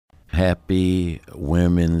happy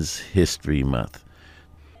Women's History Month.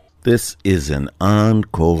 This is an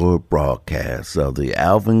encore broadcast of the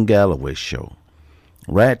Alvin Galloway Show,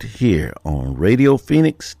 right here on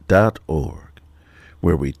radiophoenix.org,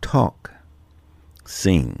 where we talk,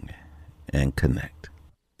 sing, and connect.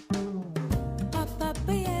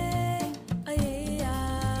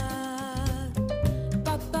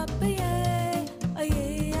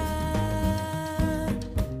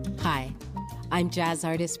 Hi, I'm jazz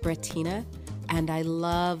artist Brettina, and I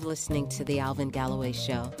love listening to the Alvin Galloway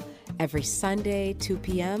Show every Sunday, 2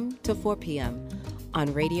 p.m. to 4 p.m. on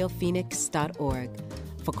radiophoenix.org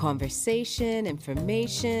for conversation,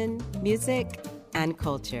 information, music, and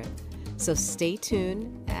culture. So stay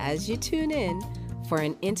tuned as you tune in for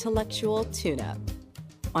an intellectual tune-up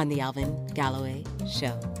on the Alvin Galloway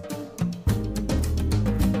Show.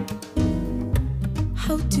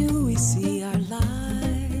 How do we see our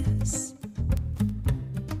lives?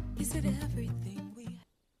 Is it everything we have?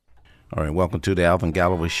 All right, welcome to the Alvin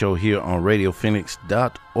Galloway Show here on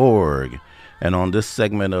radiophoenix.org. And on this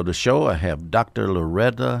segment of the show, I have Dr.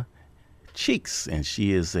 Loretta Cheeks, and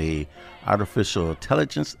she is a artificial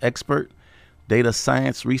intelligence expert, data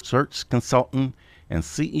science research consultant, and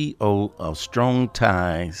CEO of Strong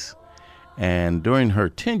Ties. And during her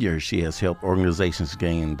tenure, she has helped organizations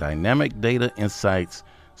gain dynamic data insights,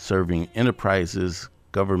 serving enterprises,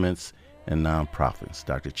 governments, and nonprofits.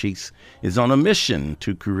 Dr. Cheeks is on a mission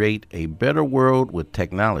to create a better world with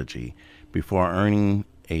technology before earning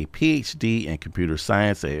a PhD in computer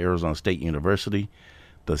science at Arizona State University.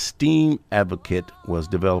 The STEAM advocate was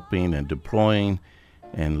developing and deploying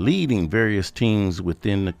and leading various teams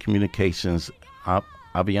within the communications,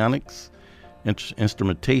 avionics,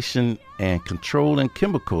 instrumentation, and control and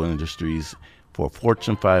chemical industries for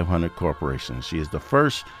Fortune 500 corporations. She is the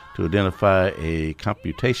first to identify a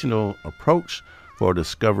computational approach for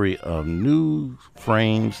discovery of new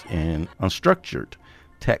frames in unstructured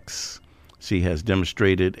texts. She has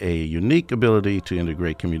demonstrated a unique ability to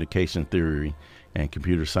integrate communication theory and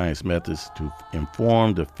computer science methods to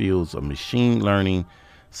inform the fields of machine learning,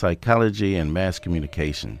 psychology, and mass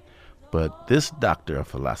communication. But this doctor of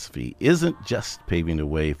philosophy isn't just paving the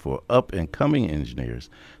way for up-and-coming engineers.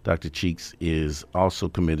 Dr. Cheeks is also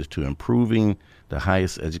committed to improving the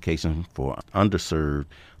highest education for underserved,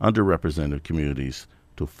 underrepresented communities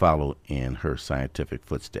to follow in her scientific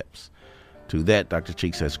footsteps. To that, Dr.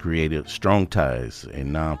 Cheeks has created Strong Ties, a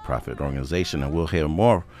nonprofit organization, and we'll hear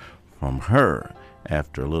more from her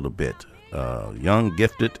after a little bit. Young,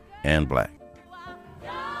 Gifted, and Black.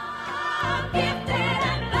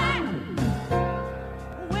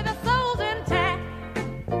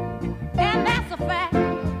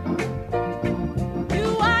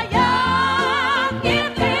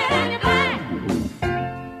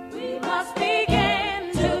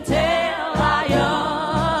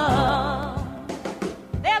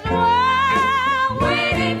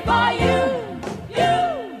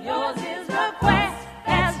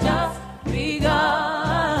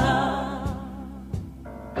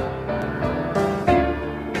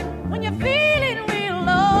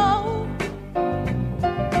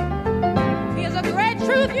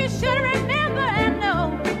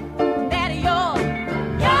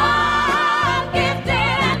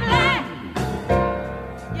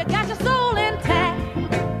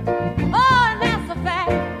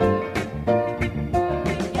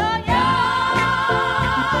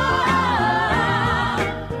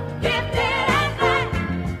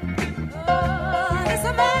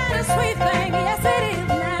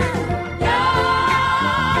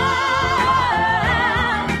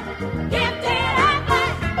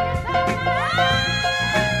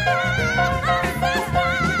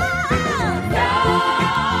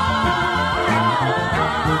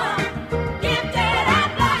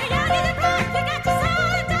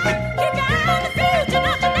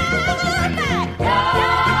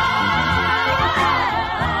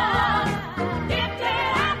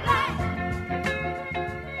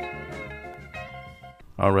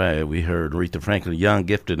 All right, we heard Aretha Franklin, Young,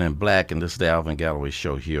 Gifted, and Black, and this is the Alvin Galloway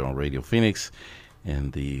Show here on Radio Phoenix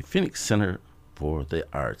and the Phoenix Center for the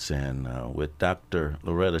Arts. And with Dr.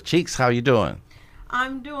 Loretta Cheeks, how you doing?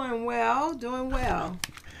 I'm doing well,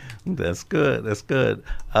 That's good, that's good.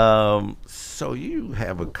 So you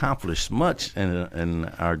have accomplished much and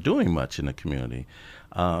are doing much in the community.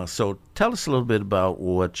 So tell us a little bit about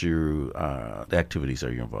what the activities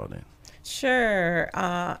are you involved in. Sure.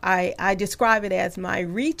 I describe it as my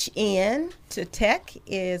reach in to tech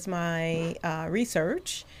is my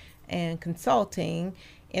research and consulting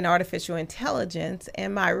in artificial intelligence,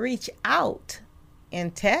 and my reach out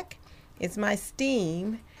in tech is my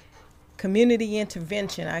STEAM community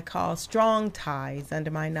intervention I call Strong Ties.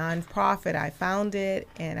 Under my nonprofit, I founded,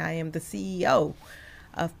 and I am the CEO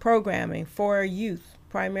of programming for youth,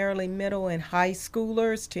 primarily middle and high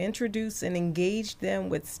schoolers, to introduce and engage them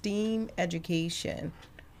with STEAM education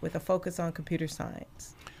with a focus on computer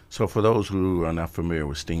science. So for those who are not familiar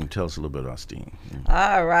with STEAM, tell us a little bit about STEAM.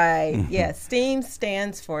 All right. Yes, STEAM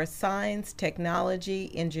stands for science,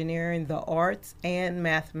 technology, engineering, the arts, and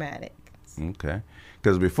mathematics. Okay.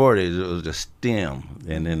 Because before it was just STEM,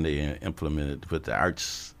 and then they implemented, put the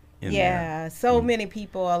arts in there. Yeah, so many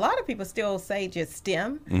people, a lot of people still say just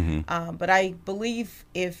STEM, but I believe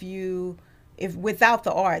if without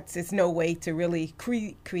the arts, it's no way to really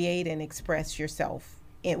create and express yourself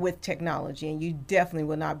with technology, and you definitely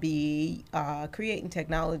will not be creating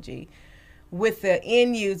technology with the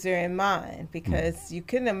end user in mind, because you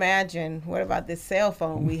couldn't imagine what about this cell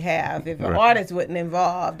phone we have if an artist wasn't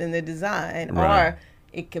involved in the design, or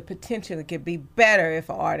it could potentially be better if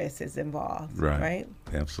an artist is involved. Right?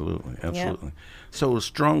 Absolutely. Yeah. So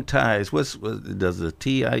Strong Ties, does the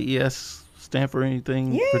TIES stand for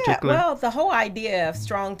anything particular? Well, the whole idea of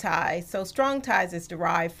Strong Ties, so Strong Ties is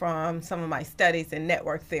derived from some of my studies in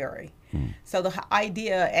network theory. So the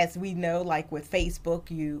idea, as we know, like with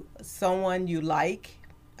Facebook, someone you like,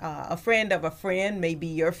 a friend of a friend may be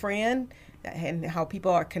your friend, and how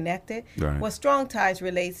people are connected. Well, Strong Ties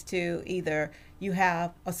relates to either you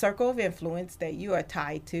have a circle of influence that you are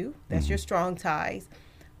tied to, that's your strong ties,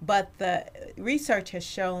 but the research has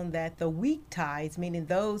shown that the weak ties, meaning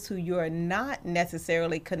those who you are not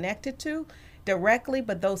necessarily connected to directly,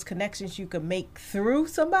 but those connections you can make through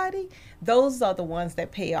somebody, those are the ones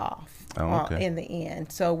that pay off in the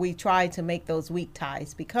end. So we try to make those weak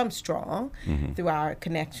ties become strong through our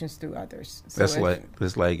connections through others. So it's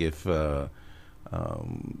like if a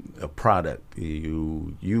product,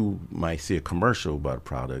 you might see a commercial about a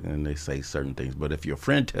product and they say certain things, but if your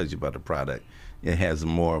friend tells you about the product, it has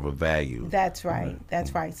more of a value. That's right.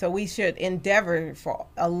 That's right. So we should endeavor for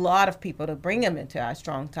a lot of people to bring them into our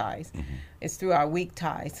strong ties. It's through our weak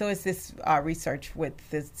ties. So it's this research with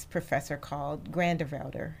this professor called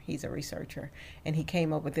Grandervelder. He's a researcher, and he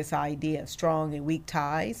came up with this idea of strong and weak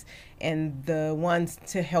ties, and the ones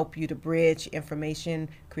to help you to bridge information,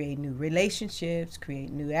 create new relationships, create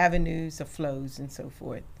new avenues of flows, and so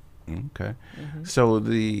forth. Okay. So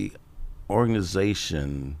the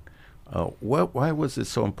organization, why was it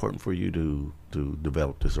so important for you to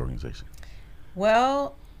develop this organization?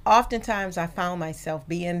 Well, oftentimes I found myself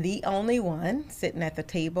being the only one sitting at the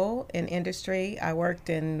table in industry. I worked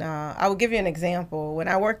in, I will give you an example. When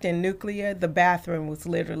I worked in nuclear, the bathroom was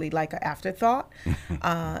literally like an afterthought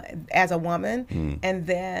as a woman. And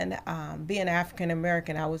then being African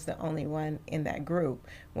American, I was the only one in that group.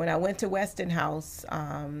 When I went to Westinghouse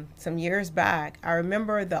some years back, I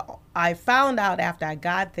remember I found out after I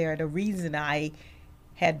got there the reason I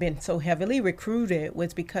had been so heavily recruited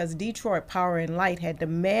was because Detroit Power and Light had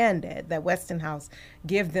demanded that Westinghouse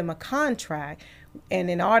give them a contract, and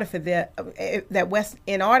in order for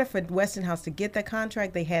Westinghouse to get that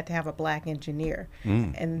contract, they had to have a black engineer.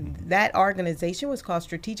 And that organization was called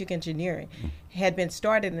Strategic Engineering. It had been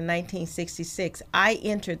started in 1966. I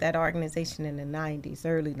entered that organization in the 90s,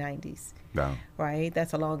 early 90s. Wow. Right?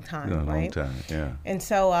 That's a long time, Long right? time, yeah. And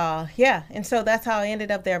so, and so that's how I ended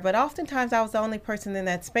up there. But oftentimes I was the only person in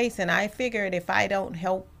that space, and I figured if I don't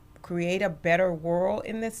help create a better world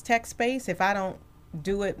in this tech space, if I don't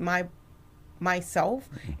do it myself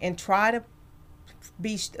and try to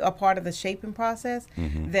be a part of the shaping process,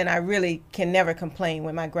 then I really can never complain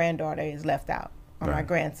when my granddaughter is left out or my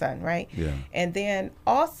grandson, right? Yeah. And then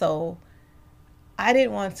also, I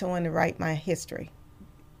didn't want someone to write my history.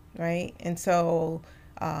 Right, and so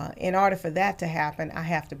in order for that to happen, I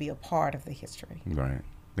have to be a part of the history. Right.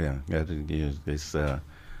 Yeah. It's the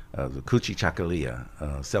Kuchi Chakalia,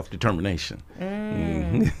 self-determination. All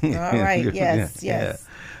right. Yes. Yeah.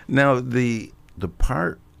 Now the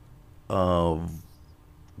part of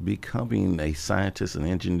becoming a scientist and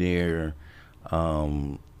engineer,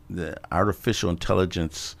 the artificial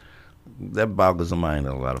intelligence, that boggles the mind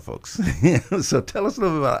of a lot of folks. So tell us a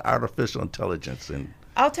little bit about artificial intelligence. And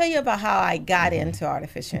I'll tell you about how I got into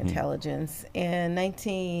artificial intelligence in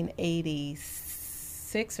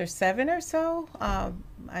 1986 or 7 or so.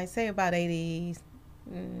 I say about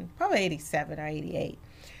probably 87 or 88.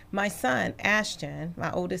 My son, Ashton,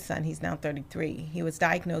 my oldest son, he's now 33, he was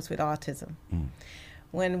diagnosed with autism.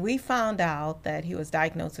 When we found out that he was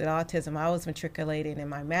diagnosed with autism, I was matriculated in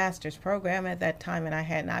my master's program at that time, and I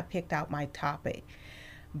had not picked out my topic.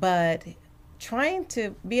 But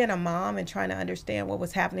being a mom and trying to understand what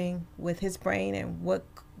was happening with his brain and what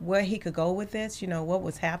where he could go with this, what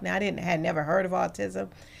was happening. Had never heard of autism.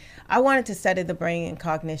 I wanted to study the brain and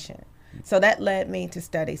cognition. So that led me to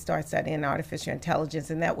start studying artificial intelligence,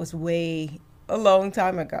 and that was way a long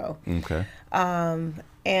time ago. Okay. So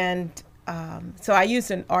I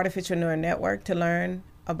used an artificial neural network to learn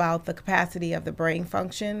about the capacity of the brain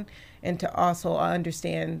function and to also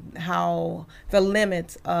understand how the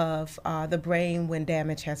limits of the brain when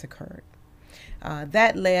damage has occurred.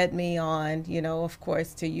 That led me on, of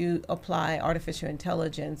course, to apply artificial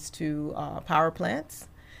intelligence to power plants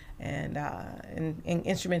and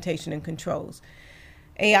instrumentation and controls.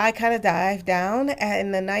 AI kind of dived down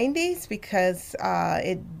in the 90s because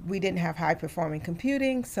we didn't have high-performing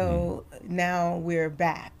computing, so now we're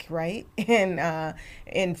back, right,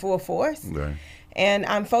 in full force. Right. And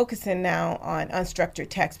I'm focusing now on unstructured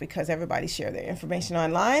text because everybody shares their information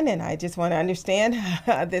online, and I just want to understand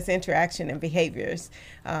this interaction and behavior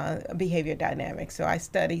dynamics. So I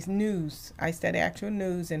study news. I study actual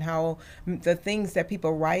news and how the things that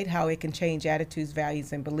people write, how it can change attitudes,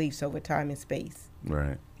 values, and beliefs over time and space.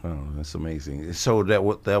 Right. Oh, that's amazing. So that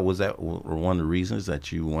was one of the reasons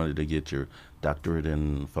that you wanted to get your doctorate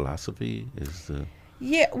in philosophy?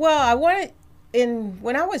 Yeah. Well, I wanted.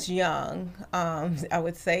 When I was young, I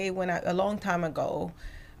would say a long time ago,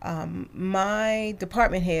 my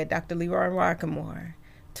department head, Dr. Leroy Rockemore,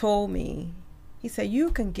 told me, he said,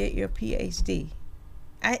 you can get your PhD.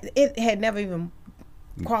 It had never even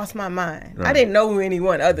crossed my mind. Right. I didn't know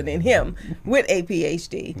anyone other than him with a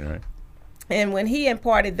PhD. Right. And when he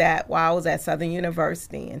imparted that while I was at Southern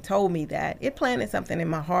University and told me that, it planted something in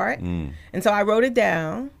my heart. And so I wrote it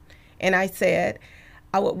down, and I said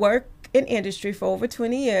I would work in industry for over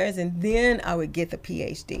 20 years, and then I would get the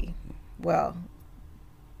PhD. Well,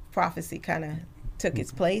 prophecy kind of took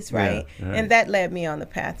its place, right? Yeah, right? And that led me on the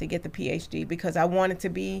path to get the PhD because I wanted to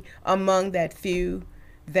be among that few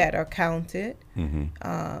that are counted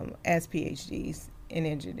as PhDs in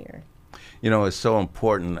engineering. It's so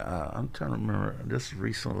important. I'm trying to remember just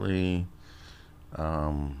recently.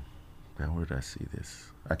 Where did I see this?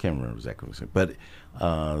 I can't remember exactly what it said, but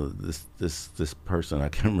this person, I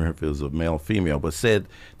can't remember if it was a male or female, but said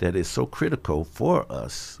that it's so critical for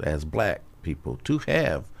us as black people to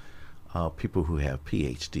have people who have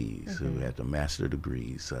PhDs, who have the master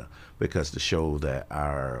degrees, because to show that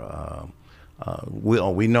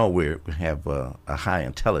we know we have a high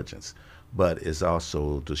intelligence, but it's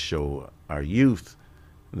also to show our youth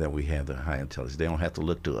that we have the high intelligence. They don't have to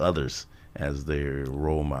look to others as their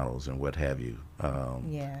role models and what have you,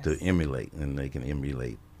 to emulate, and they can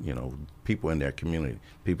emulate, people in their community,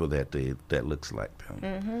 people that looks like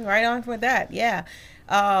them. Right on for that, yeah.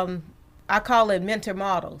 I call it mentor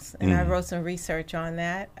models, and I wrote some research on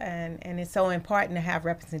that, and it's so important to have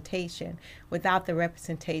representation. Without the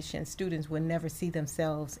representation, students will never see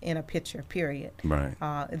themselves in a picture, period. Right.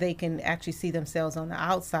 They can actually see themselves on the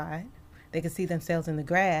outside. They can see themselves in the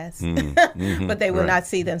grass, but they will not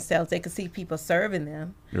see themselves. They can see people serving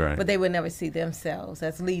them, but they will never see themselves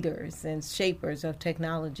as leaders and shapers of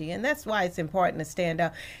technology. And that's why it's important to stand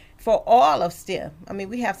up for all of STEM. I mean,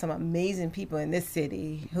 we have some amazing people in this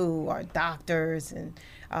city who are doctors, and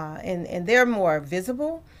they're more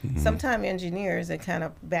visible. Sometimes engineers are kind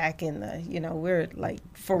of back in the, we're like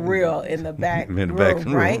for real in the back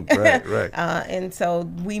room, right? Right. And so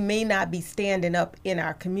we may not be standing up in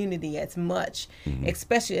our community as much,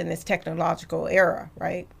 especially in this technological era,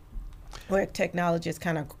 right? Where technology is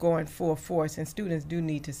kind of going full force, and students do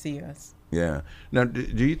need to see us. Yeah. Now,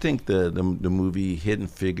 do you think the movie Hidden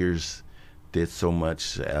Figures did so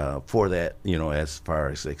much for that? As far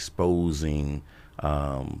as exposing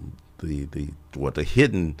the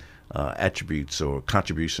hidden attributes or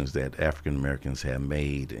contributions that African Americans have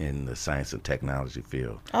made in the science and technology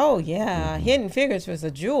field. Oh yeah, Hidden Figures was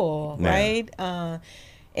a jewel, right?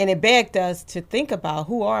 And it begged us to think about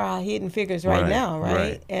who are our hidden figures right now,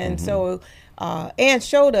 right? And so, and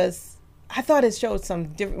showed us. I thought it showed some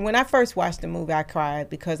different. When I first watched the movie, I cried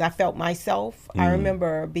because I felt myself. I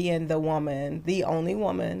remember being the woman, the only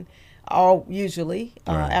woman, usually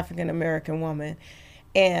African American woman,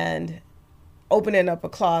 and opening up a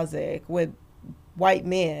closet with white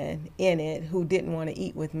men in it who didn't want to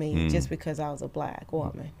eat with me just because I was a black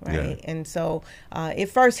woman, right? Yeah. And so it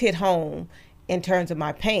first hit home in terms of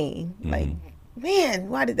my pain, like, man,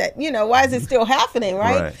 why did that? Why is it still happening,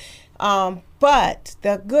 right? But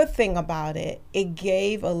the good thing about it, it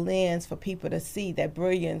gave a lens for people to see that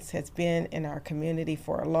brilliance has been in our community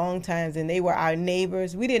for a long time, and they were our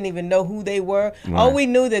neighbors. We didn't even know who they were. Right. Oh, we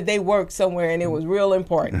knew that they worked somewhere, and it was real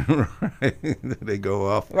important. Right. They go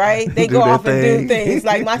off. Right? They go off and do things.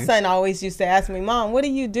 Like my son always used to ask me, Mom, what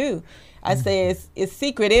do you do? I say it's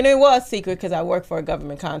secret, and it was secret because I work for a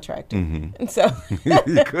government contractor, and so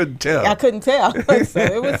you couldn't tell. I couldn't tell, so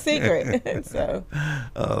it was secret. So,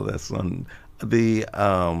 oh, that's fun. The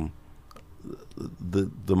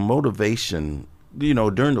motivation,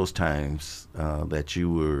 during those times that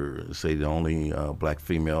you were, say, the only black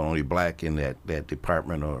female, only black in that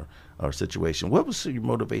department or situation, what was your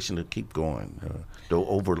motivation to keep going,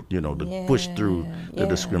 to push through the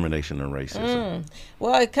discrimination and racism?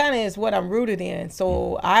 Well, it kind of is what I'm rooted in.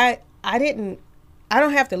 So I don't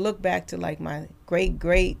have to look back to like my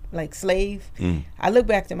great like slave. I look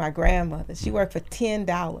back to my grandmother. She worked for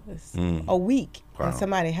 $10 a week in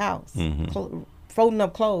somebody's house, folding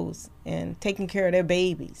up clothes and taking care of their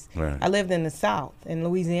babies. Right. I lived in the South in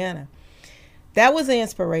Louisiana. That was an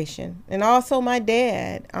inspiration. And also my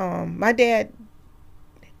dad,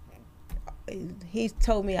 he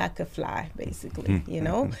told me I could fly, basically,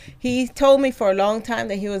 He told me for a long time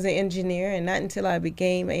that he was an engineer, and not until I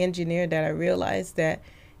became an engineer that I realized that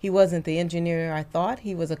he wasn't the engineer I thought.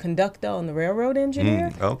 He was a conductor on the railroad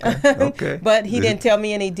engineer. Okay. But he didn't tell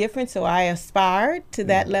me any different, so I aspired to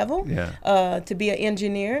that level, to be an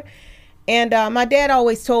engineer. And my dad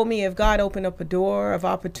always told me, if God opened up a door of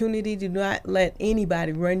opportunity, do not let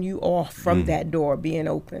anybody run you off from that door being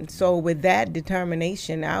open. So with that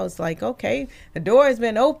determination, I was like, okay, the door has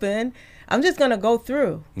been open. I'm just going to go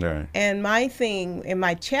through. Right. And my thing and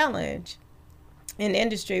my challenge in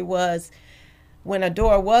industry was, when a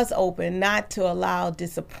door was open, not to allow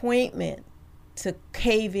disappointment to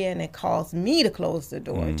cave in and cause me to close the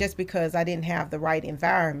door just because I didn't have the right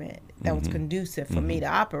environment that was conducive for me to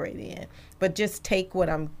operate in. But just take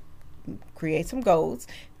create some goals,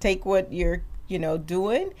 take what you're,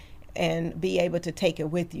 doing, and be able to take it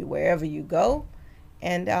with you wherever you go,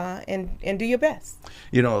 and do your best.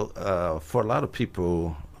 For a lot of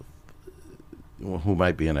people who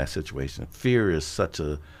might be in that situation, fear is such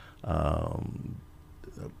a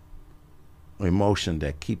emotion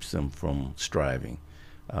that keeps them from striving,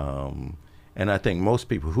 and I think most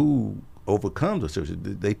people who overcome the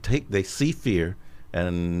situation, they see fear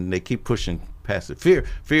and they keep pushing past it.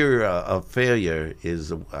 Fear of failure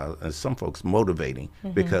is some folks motivating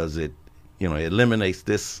because it eliminates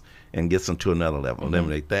this and gets them to another level,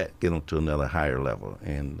 eliminate that, get them to another higher level,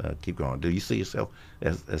 and keep going. Do you see yourself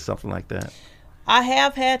as something like that? I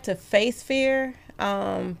have had to face fear,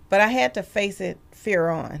 but I had to face it fear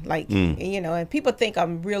on. And people think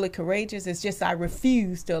I'm really courageous. It's just I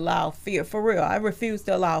refuse to allow fear, for real. I refuse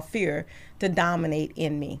to allow fear to dominate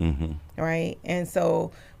in me, right? And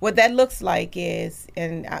so what that looks like is,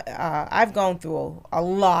 and I've gone through a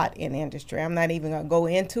lot in industry. I'm not even going to go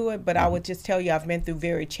into it, but I would just tell you I've been through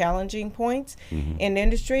very challenging points in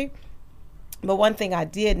industry. But one thing I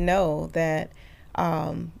did know that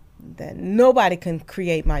nobody can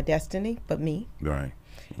create my destiny but me. Right.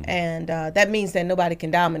 And that means that nobody can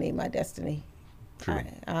dominate my destiny. True.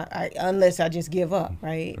 Unless I just give up,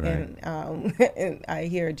 right? And I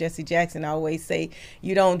hear Jesse Jackson always say,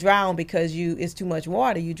 you don't drown because it's too much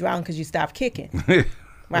water. You drown because you stop kicking.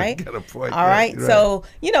 Right? Got a point. All right. So,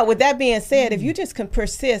 with that being said, if you just can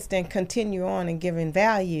persist and continue on and giving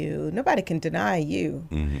value, nobody can deny you.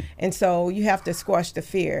 And so you have to squash the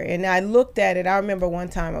fear. And I looked at it. I remember one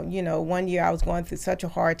time, one year I was going through such a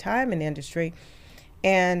hard time in the industry.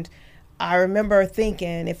 And I remember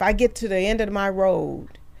thinking, if I get to the end of my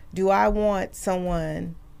road, do I want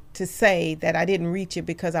someone to say that I didn't reach it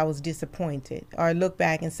because I was disappointed, or look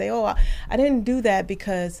back and say, oh, I didn't do that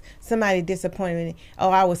because somebody disappointed me. Oh,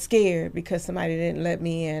 I was scared because somebody didn't let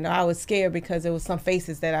me in. Or I was scared because there was some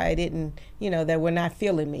faces that I didn't, that were not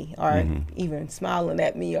feeling me or even smiling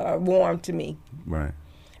at me or warm to me. Right.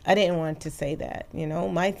 I didn't want to say that.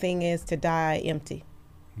 My thing is to die empty.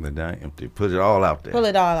 Die empty. Put it all out there. Pull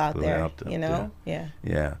it all out there. Yeah.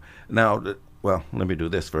 Yeah. Now, well, let me do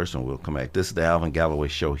this first and we'll come back. This is the Alvin Galloway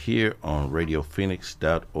Show here on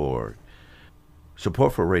RadioPhoenix.org.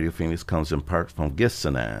 Support for Radio Phoenix comes in part from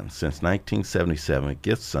Gifts-A-Nine. Since 1977,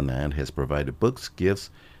 Gifts-A-Nine has provided books, gifts,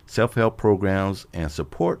 self-help programs, and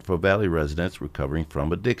support for Valley residents recovering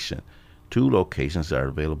from addiction. 2 locations are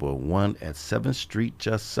available, one at 7th Street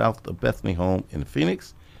just south of Bethany Home in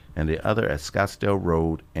Phoenix, and the other at Scottsdale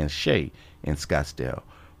Road and Shea in Scottsdale.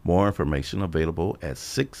 More information available at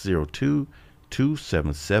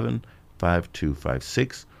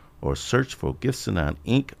 602-277-5256 or search for Gifts-A-Nine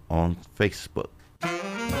Inc. on Facebook.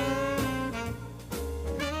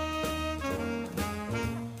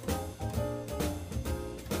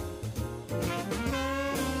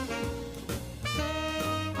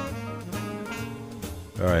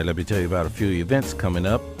 All right, let me tell you about a few events coming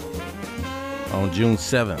up. On June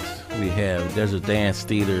 7th, we have Desert Dance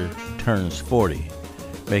Theater turns 40,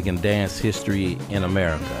 making dance history in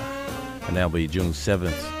America. And that'll be June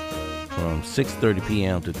 7th from 6:30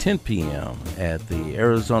 p.m. to 10 p.m. at the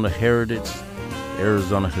Arizona Heritage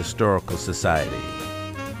Arizona Historical Society,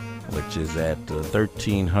 which is at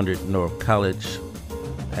 1300 North College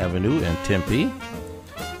Avenue in Tempe.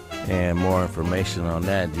 And more information on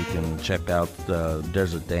that, you can check out the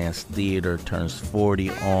Desert Dance Theater turns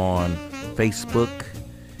 40 on Facebook,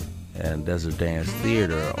 and Desert Dance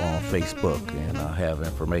Theater on Facebook. And I'll have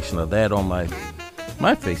information of that on my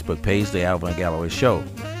Facebook page, The Alvin Galloway Show.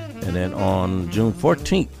 And then on June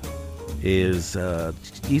 14th is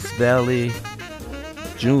East Valley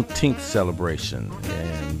Juneteenth celebration,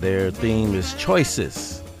 and their theme is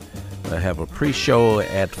Choices. I have a pre-show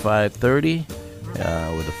at 5:30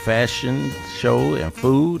 with a fashion show and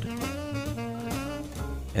food.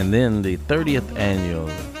 And then the 30th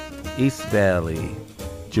annual East Valley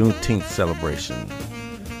Juneteenth celebration.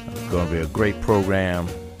 It's going to be a great program,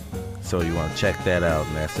 so you want to check that out.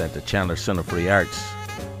 And that's at the Chandler Center for the Arts,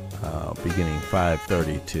 beginning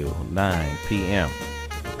 5:30 to 9 p.m.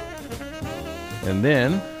 And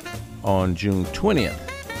then on June 20th,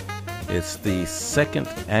 it's the second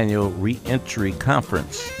annual Reentry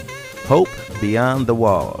Conference, Hope Beyond the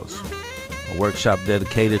Walls, a workshop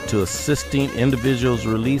dedicated to assisting individuals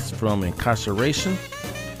released from incarceration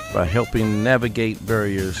by helping navigate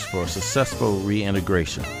barriers for successful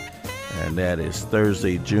reintegration. And that is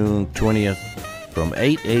Thursday, June 20th from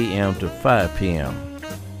 8 a.m. to 5 p.m.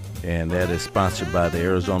 And that is sponsored by the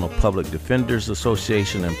Arizona Public Defenders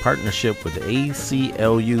Association in partnership with the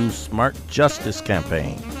ACLU Smart Justice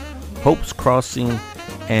Campaign, Hope's Crossing,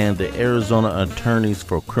 and the Arizona Attorneys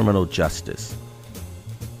for Criminal Justice.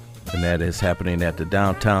 And that is happening at the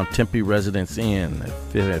downtown Tempe Residence Inn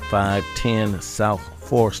at 510 South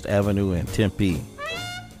Forest Avenue in Tempe.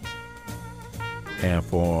 And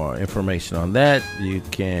for information on that, you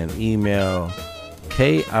can email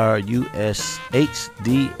KRUSHDAN.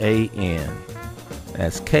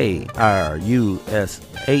 That's KRUSHDAN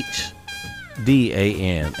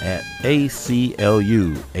at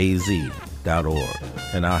ACLUAZ.org.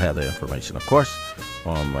 And I'll have the information, of course,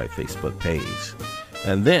 on my Facebook page.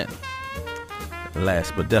 And then,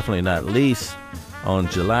 last but definitely not least, on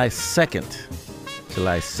July 2nd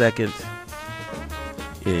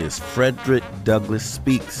is Frederick Douglass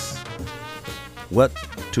Speaks. What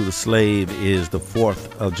to the Slave is the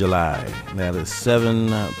 4th of July. That is 7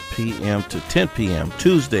 p.m. to 10 p.m.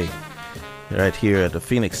 Tuesday, right here at the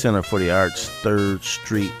Phoenix Center for the Arts, 3rd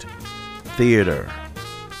Street Theater.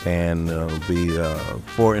 And there'll be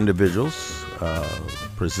 4 individuals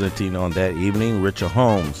presenting on that evening: Richard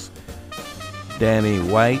Holmes, Danny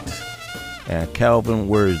White, and Calvin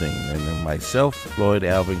Worthing. And then myself, Floyd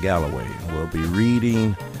Alvin Galloway, will be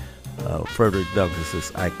reading Frederick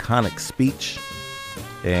Douglass's iconic speech.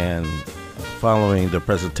 And following the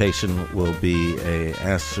presentation will be a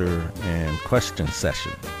answer and question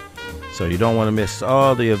session. So you don't want to miss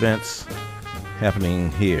all the events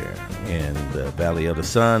happening here in the Valley of the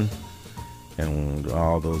Sun. And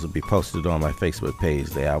all those will be posted on my Facebook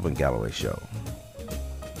page, The Alvin Galloway Show.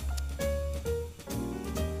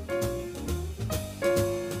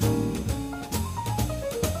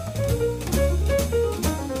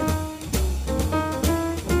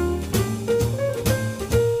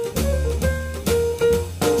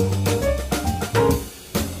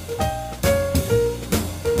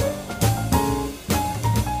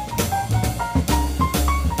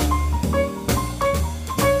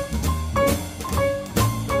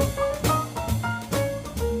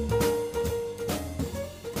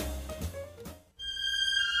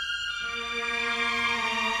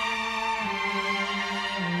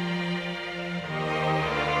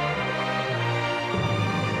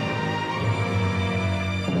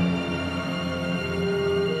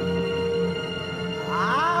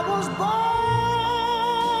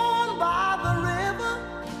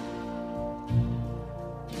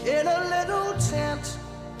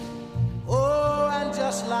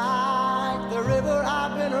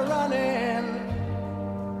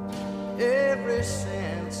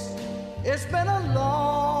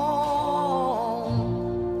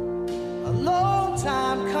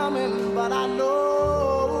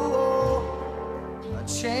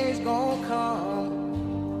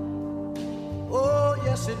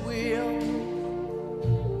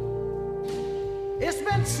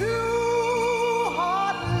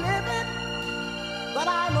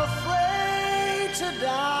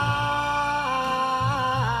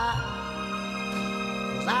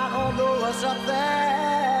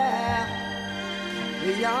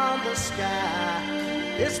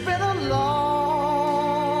 It's been a long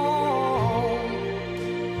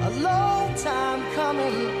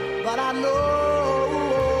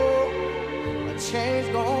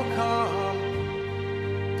change gonna come.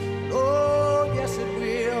 Oh, yes it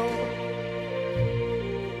will.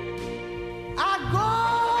 I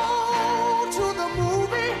go to the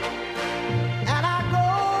movie and I go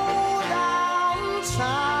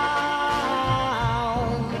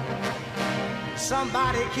downtown.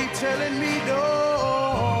 Somebody keep telling me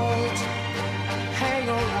don't hang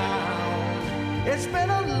around. It's been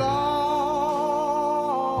a long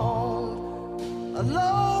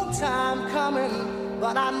time coming,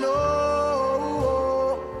 but I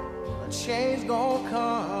know a change gonna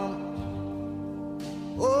come.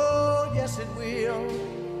 Oh, yes it will.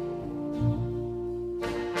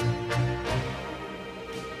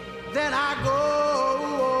 Then I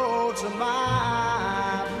go to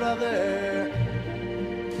my brother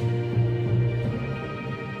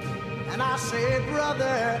and I say,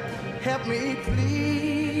 brother, help me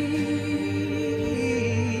please.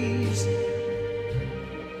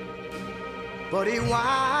 But he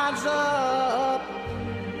winds up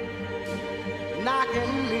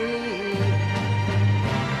knocking me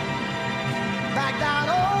back down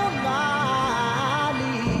on my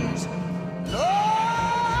knees. Lord,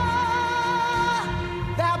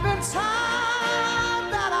 there've been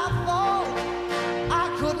times that I thought I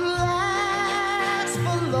couldn't last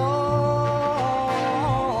for long,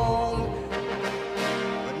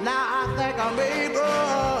 but now I think I'm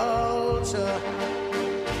able to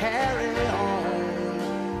carry on.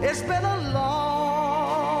 It's been a long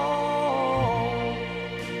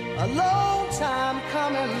time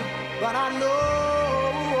coming, but I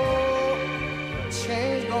know a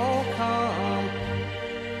change gonna come.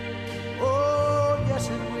 Oh, yes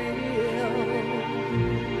it will.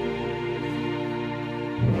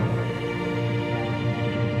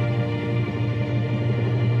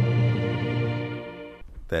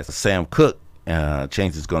 That's Sam Cooke.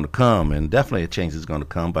 Change is going to come, and definitely a change is going to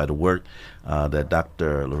come by the work that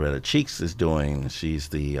Dr. Loretta Cheeks is doing. She's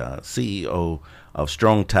the CEO of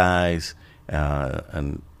Strong Ties,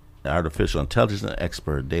 an artificial intelligence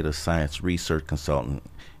expert, data science research consultant,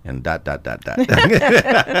 and ...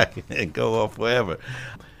 and go off forever.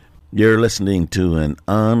 You're listening to an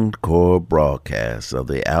encore broadcast of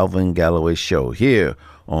the Alvin Galloway Show here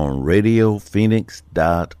on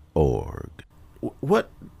RadioPhoenix.org. What,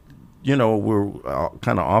 we're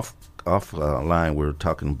kind of off line. We're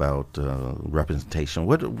talking about representation.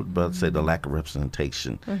 What about, say, the lack of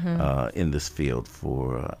representation in this field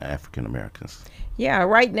for African Americans? Yeah,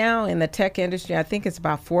 right now in the tech industry, I think it's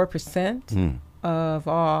about 4% of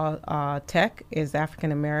all tech is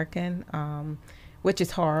African American, which is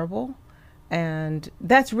horrible. And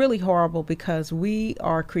that's really horrible because we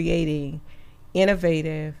are creating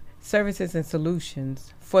innovative services and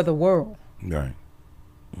solutions for the world. Right.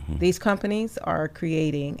 Mm-hmm. These companies are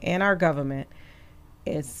creating, and our government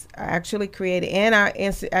is actually creating, and our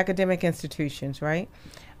academic institutions, right?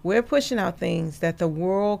 We're pushing out things that the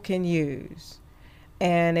world can use.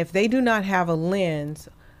 And if they do not have a lens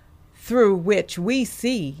through which we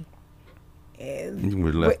see,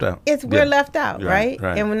 we're left out. We're left out, right?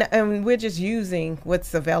 Right. And we're just using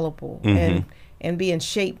what's available and being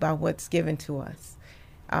shaped by what's given to us.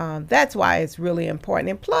 That's why it's really important.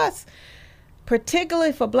 And plus,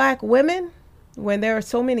 particularly for black women, when there are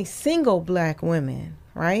so many single black women,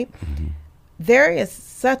 right? There is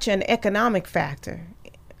such an economic factor.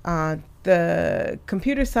 The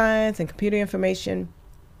computer science and computer information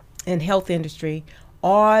and health industry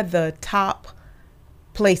are the top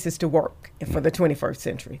places to work for the 21st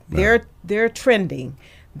century. Right. They're trending.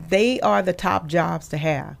 They are the top jobs to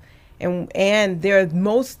have. And they're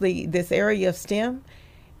mostly this area of STEM.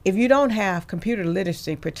 If you don't have computer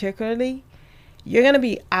literacy particularly, you're going to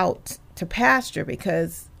be out to pasture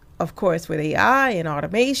because, of course, with AI and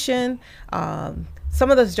automation, some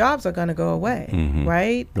of those jobs are going to go away,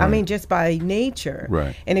 right? I mean, just by nature.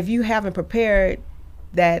 Right. And if you haven't prepared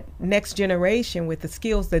that next generation with the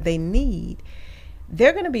skills that they need,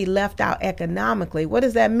 they're going to be left out economically. What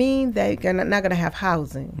does that mean? They're not going to have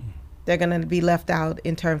housing. They're going to be left out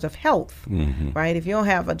in terms of health, right? If you don't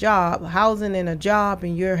have a job, housing and a job,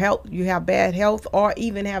 and you have bad health or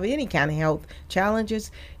even have any kind of health challenges,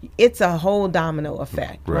 it's a whole domino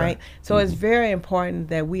effect, right? So it's very important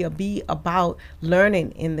that we be about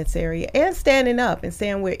learning in this area and standing up and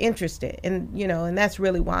saying we're interested. And, and that's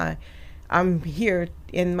really why I'm here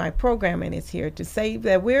in my program, and it's here to say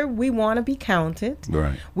that we want to be counted.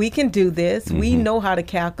 Right. We can do this. We know how to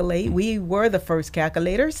calculate. We were the first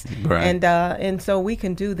calculators, Right. And so we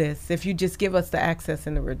can do this if you just give us the access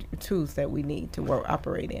and the tools that we need to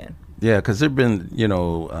operate in. Yeah, because there've been,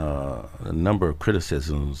 a number of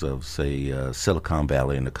criticisms of, say, Silicon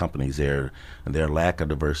Valley and the companies there, and their lack of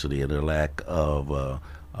diversity and their lack of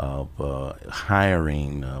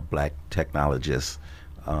hiring black technologists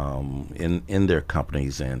in their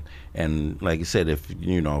companies, and like you said, if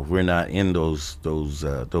we're not in those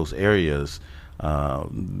areas,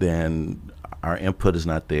 then our input is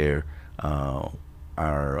not there.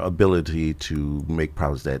 Our ability to make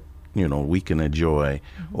products that we can enjoy,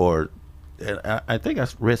 or I think I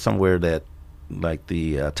read somewhere that like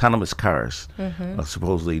the autonomous cars,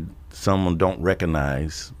 supposedly someone don't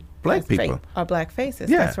recognize black people or black faces.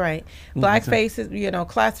 Yeah. That's right. Black faces.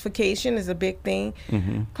 Classification is a big thing.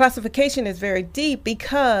 Classification is very deep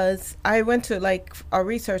because I went to like a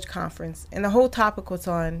research conference, and the whole topic was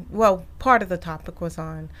on. Well, part of the topic was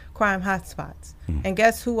on crime hotspots. And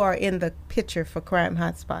guess who are in the picture for crime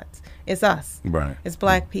hotspots? It's us. Right. It's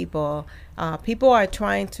black people. People are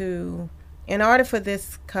trying to. In order for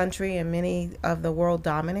this country and many of the world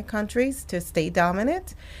dominant countries to stay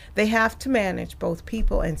dominant, they have to manage both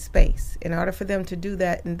people and space. In order for them to do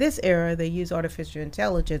that in this era, they use artificial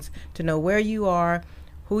intelligence to know where you are,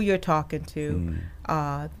 who you're talking to,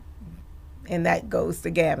 and that goes the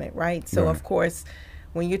gamut, right? So, of course,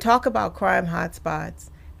 when you talk about crime hotspots,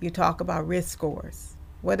 you talk about risk scores.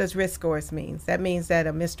 What does risk scores mean? That means that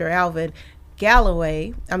a Mr. Alvin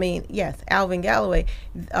Galloway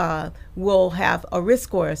will have a risk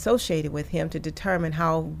score associated with him to determine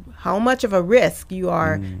how much of a risk you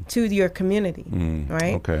are to your community,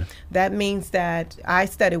 right? Okay. That means that I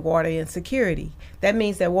study water insecurity. That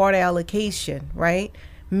means that water allocation, right,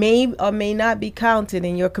 may or may not be counted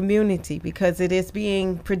in your community because it is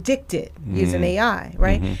being predicted using AI,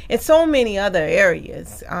 right? And so many other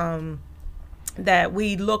areas that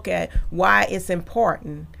we look at why it's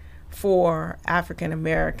important for African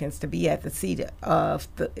Americans to be at the seat of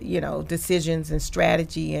the decisions and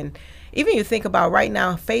strategy. And even you think about right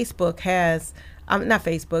now, Facebook has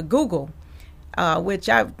Google, which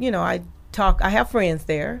I have friends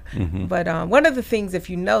there. But one of the things, if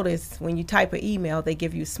you notice, when you type an email, they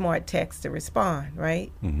give you smart text to respond, right?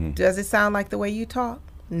 Does it sound like the way you talk?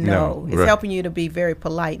 No, it's helping you to be very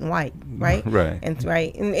polite and white, right? Right. And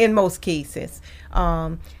right in most cases.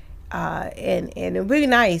 And it'd be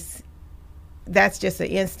nice. That's just an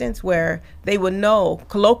instance where they would know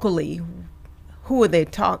colloquially who are they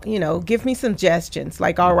give me suggestions,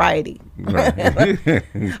 like alrighty. Right.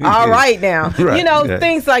 All right now. Right.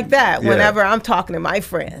 Things like that whenever I'm talking to my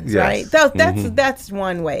friends, right? That's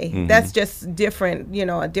one way. That's just different,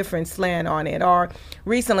 a different slant on it. Or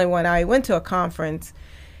recently when I went to a conference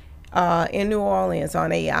in New Orleans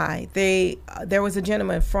on AI, there was a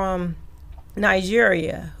gentleman from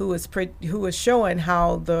Nigeria who was showing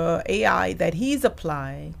how the AI that he's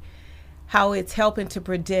applying, how it's helping to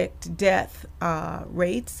predict death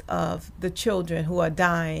rates of the children who are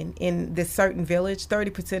dying in this certain village.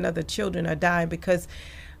 30% of the children are dying because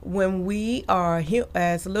when we are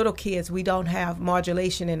as little kids, we don't have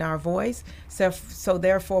modulation in our voice. So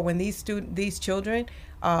therefore, when these children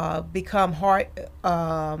become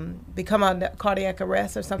under cardiac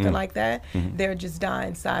arrest or something like that, they're just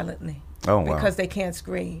dying silently. Oh, wow. Because they can't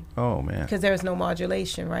scream. Oh, man. Because there's no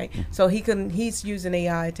modulation, right? So he's using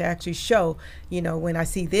AI to actually show, when I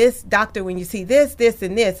see this, doctor, when you see this, this,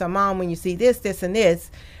 and this, or mom, when you see this, this, and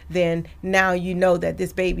this, then now you know that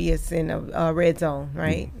this baby is in a red zone,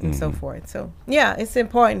 right? And so forth. So, yeah, it's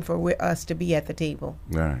important for us to be at the table.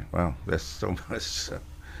 Right. Wow. That's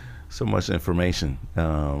so much information,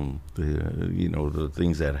 the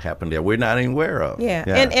things that happen there we're not even aware of. Yeah.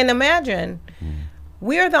 And imagine...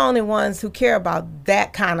 We're the only ones who care about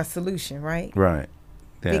that kind of solution, right? Right.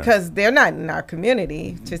 Yeah. Because they're not in our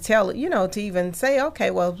community to tell, to even say, okay,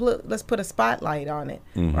 well, look, let's put a spotlight on it,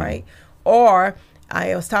 right? Or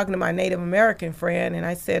I was talking to my Native American friend, and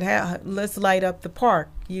I said, let's light up the park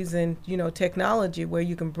using, technology where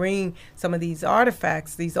you can bring some of these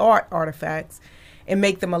artifacts, these art artifacts, and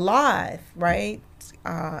make them alive, right?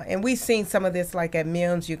 And we've seen some of this, like at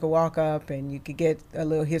MIMS, you could walk up and you could get a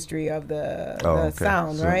little history of the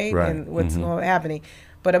sound, right? And what's happening.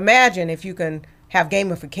 But imagine if you can have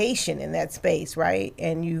gamification in that space, right?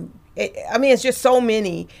 And it's just so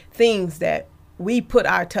many things that we put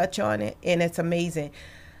our touch on it, and it's amazing.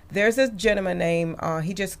 There's a gentleman named,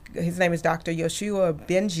 his name is Dr. Yoshua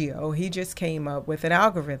Bengio. He just came up with an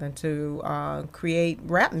algorithm to create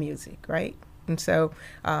rap music, right? And so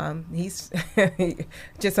he's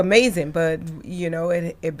just amazing. But,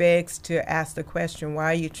 it begs to ask the question,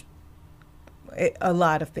 why are you a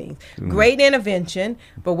lot of things. Great intervention,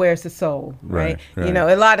 but where's the soul, right?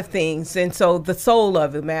 A lot of things. And so the soul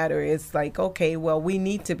of the matter is like, okay, well, we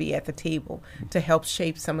need to be at the table to help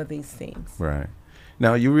shape some of these things. Right.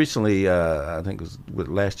 Now, you recently, I think it was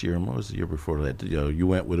last year, or what was the year before that, you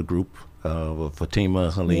went with a group of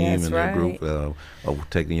Fatima, Halim, and a group of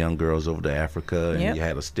taking young girls over to Africa, and you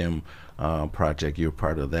had a STEM project. You're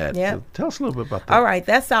part of that. Yep. So tell us a little bit about that. All right.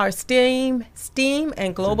 That's our STEAM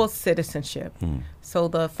and global citizenship. So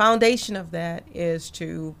the foundation of that is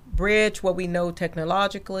to bridge what we know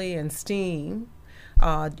technologically and STEAM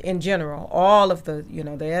in general, all of the,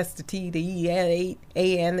 the S, the T, the E, and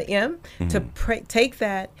A, and the M, to take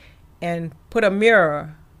that and put a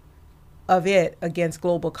mirror of it against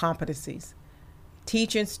global competencies.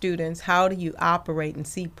 Teaching students, how do you operate and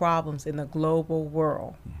see problems in the global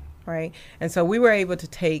world, right? And so we were able to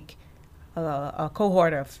take a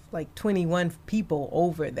cohort of like 21 people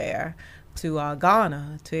over there to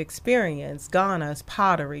Ghana to experience Ghana's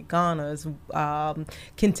pottery, Ghana's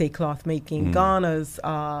kente cloth making, Ghana's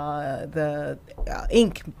the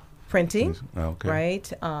ink printing,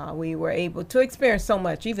 right? We were able to experience so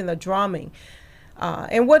much, even the drumming.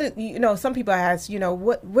 And some people ask,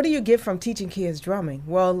 what do you get from teaching kids drumming?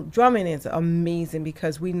 Well, drumming is amazing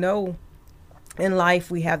because we know in life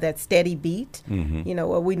we have that steady beat,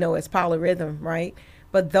 what we know as polyrhythm, right?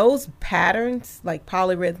 But those patterns, like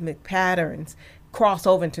polyrhythmic patterns, cross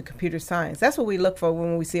over into computer science. That's what we look for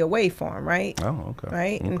when we see a waveform, right? Oh, okay.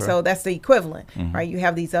 Right? Okay. And so that's the equivalent, right? You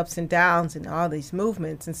have these ups and downs and all these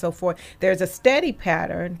movements and so forth. There's a steady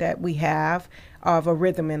pattern that we have of a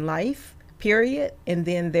rhythm in life, period. And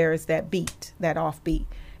then there's that beat, that offbeat.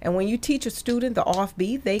 And when you teach a student the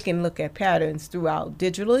offbeat, they can look at patterns throughout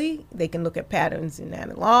digitally. They can look at patterns in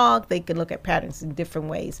analog. They can look at patterns in different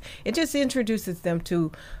ways. It just introduces them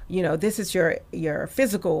to, this is your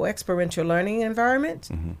physical experiential learning environment.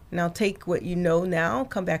 Now take what you know now,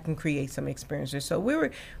 come back and create some experiences. So we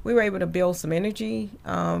were able to build some energy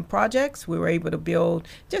projects. We were able to build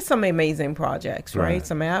just some amazing projects, right?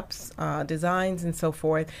 Some apps, designs, and so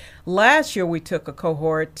forth. Last year we took a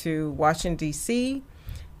cohort to Washington, D.C.,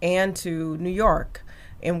 and to New York.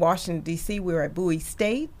 In Washington, D.C., we were at Bowie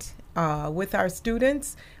State with our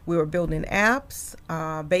students. We were building apps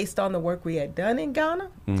based on the work we had done in Ghana.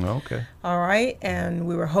 Okay. All right. And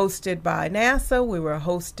we were hosted by NASA. We were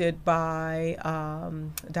hosted by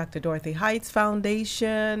Dr. Dorothy Heights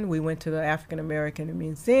Foundation. We went to the African American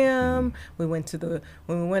Museum. When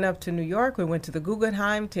we went up to New York, we went to the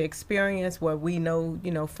Guggenheim to experience what we know,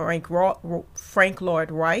 Frank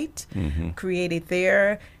Lloyd Wright created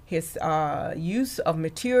there. His use of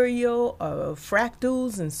material, of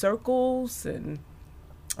fractals and circles, and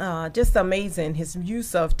just amazing. His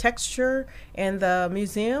use of texture in the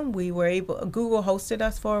museum. Google hosted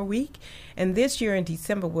us for a week. And this year in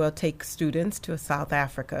December, we'll take students to South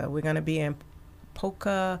Africa. We're going to be in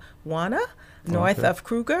Pokawana, north of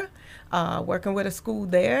Kruger, working with a school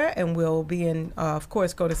there. And we'll be in, of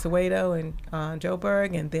course, go to Soweto and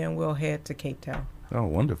Joburg, and then we'll head to Cape Town. Oh,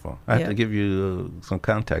 wonderful. I have to give you some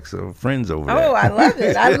contacts of friends over there. Oh, I love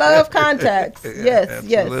it. I love contacts. Yes,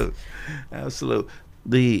 yes. Absolutely.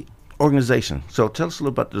 The organization. So tell us a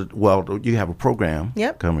little about you have a program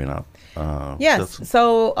coming up. Yes.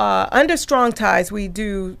 So under Strong Ties, we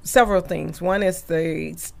do several things. One is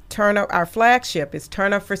our flagship is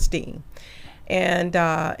Turn Up for STEAM. And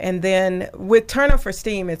then with Turn Up for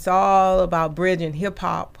STEAM, it's all about bridging hip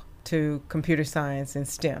hop to computer science and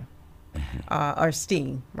STEM. Or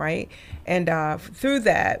STEAM, right? And through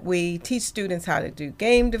that, we teach students how to do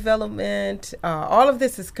game development. All of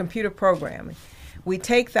this is computer programming. We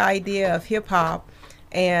take the idea of hip hop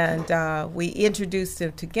and we introduce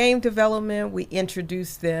them to game development. We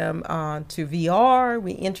introduce them to VR.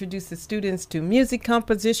 We introduce the students to music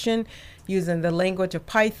composition using the language of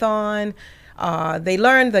Python. They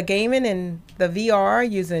learn the gaming and the VR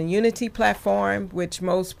using Unity platform, which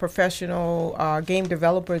most professional game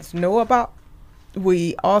developers know about.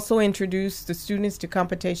 We also introduce the students to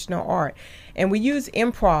computational art, and we use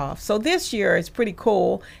improv. So this year is pretty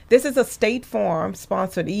cool. This is a State Farm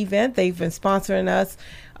sponsored event. They've been sponsoring us.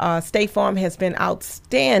 State Farm has been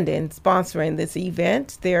outstanding sponsoring this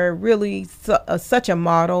event. They're really such a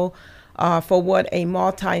model for what a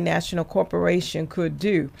multinational corporation could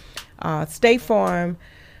do. State Farm,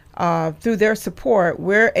 through their support,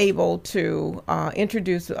 we're able to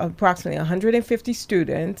introduce approximately 150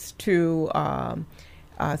 students to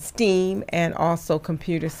STEAM, and also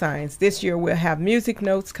computer science. This year we'll have music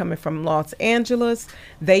notes coming from Los Angeles.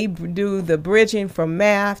 They do the bridging from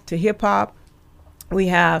math to hip hop. We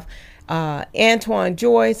have Antoine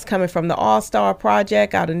Joyce coming from the All-Star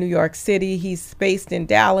Project out of New York City. He's based in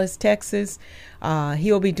Dallas, Texas.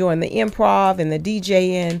 He'll be doing the improv and the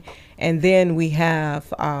DJing. And then we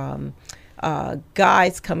have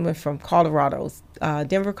guys coming from Colorado,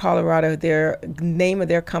 Denver, Colorado. Their name of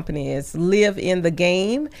their company is Live in the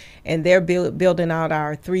Game, and they're building out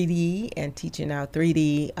our 3D and teaching our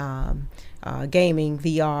 3D gaming,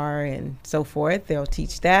 VR, and so forth. They'll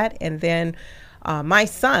teach that. And then my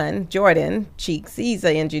son, Jordan Cheeks, he's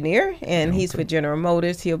an engineer, and he's with General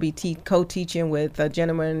Motors. He'll be co-teaching with a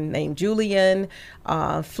gentleman named Julian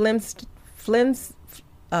Flemister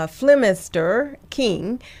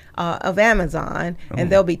King of Amazon,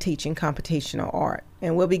 and they'll be teaching computational art.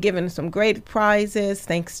 And we'll be giving some great prizes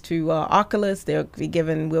thanks to Oculus. We'll give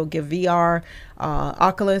VR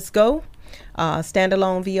Oculus Go.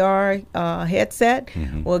 Standalone VR headset.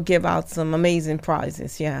 We'll give out some amazing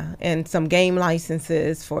prizes, and some game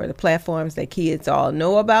licenses for the platforms that kids all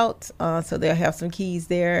know about. So they'll have some keys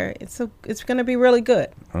there. It's going to be really good.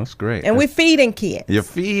 That's great. And we're feeding kids. You're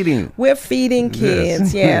feeding. We're feeding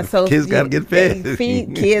kids. So kids got to get fed.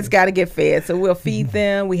 Kids got to get fed. So we'll feed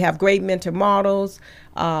them. We have great mentor models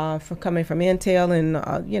coming from Intel and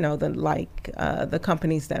the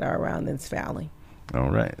companies that are around this valley. All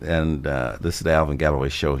right. And this is the Alvin Galloway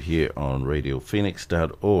Show here on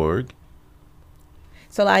RadioPhoenix.org.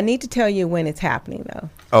 So I need to tell you when it's happening, though.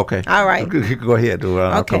 Okay. All right. Go ahead.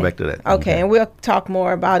 I'll come back to that. Okay. And we'll talk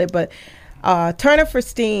more about it. But Turn Up for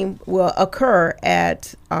STEAM will occur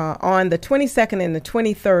on the 22nd and the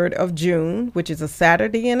 23rd of June, which is a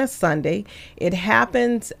Saturday and a Sunday. It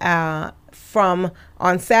happens on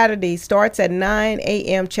Saturday, starts at 9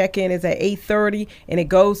 a.m. Check-in is at 8:30, and it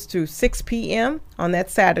goes to 6 p.m. on that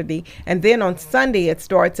Saturday. And then on Sunday, it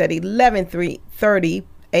starts at 11:30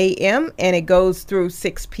 a.m. and it goes through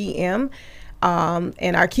 6 p.m.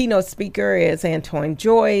 And our keynote speaker is Antoine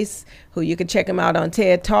Joyce, who you can check him out on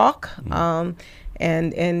TED Talk.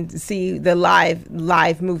 And see the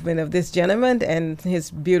live movement of this gentleman and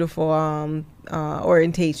his beautiful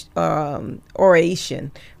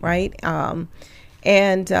oration, right?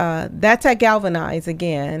 And that's at Galvanize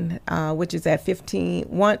again, which is at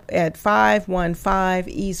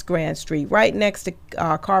 515 East Grand Street, right next to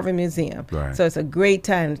Carver Museum. Right. So it's a great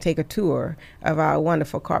time to take a tour of our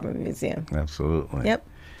wonderful Carver Museum. Absolutely. Yep.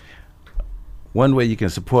 One way you can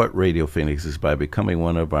support Radio Phoenix is by becoming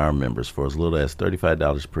one of our members. For as little as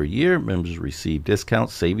 $35 per year, members receive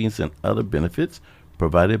discounts, savings, and other benefits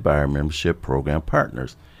provided by our membership program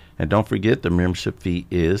partners. And don't forget, the membership fee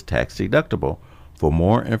is tax deductible. For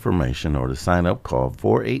more information or to sign up, call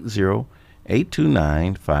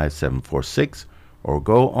 480-829-5746 or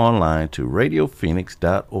go online to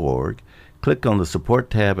RadioPhoenix.org. Click on the support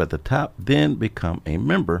tab at the top, then become a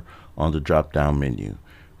member on the drop-down menu.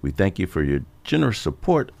 We thank you for your generous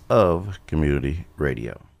support of community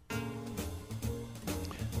radio.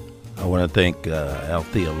 I want to thank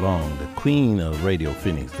Althea Long, the queen of Radio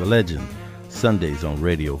Phoenix, the legend. Sundays on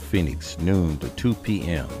Radio Phoenix, noon to 2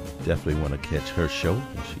 p.m. Definitely want to catch her show.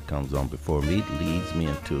 She comes on before me, leads me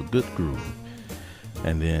into a good groove.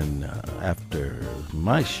 And then after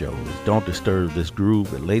my show is Don't Disturb This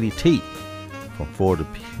Groove with Lady T from 4 to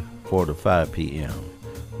 5 p.m.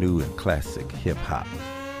 New and classic hip-hop.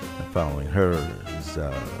 And following her is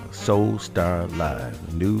Soul Star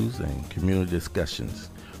Live, news and community discussions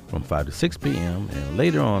from 5 to 6 p.m. And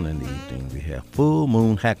later on in the evening, we have Full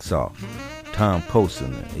Moon Hacksaw, Tom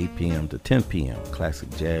Colson at 8 p.m. to 10 p.m., classic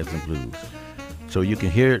jazz and blues. So you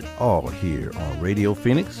can hear it all here on Radio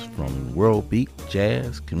Phoenix, from world beat,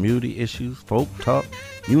 jazz, community issues, folk talk,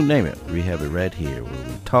 you name it. We have it right here where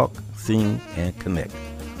we talk, sing, and connect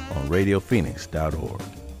on RadioPhoenix.org.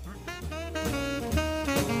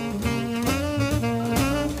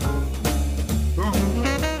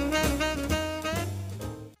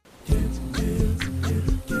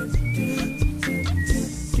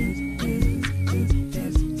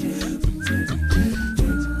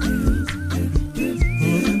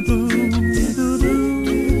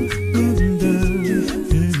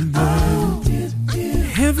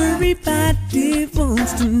 Everybody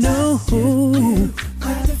wants to know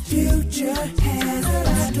what the future has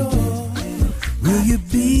in store. Will you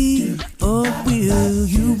be or will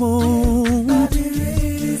you won't?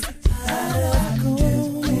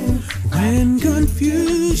 When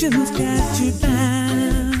confusion's got you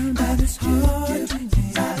bound, it's hard to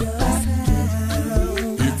make a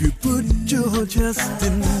sound. If you put your trust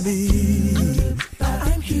in me,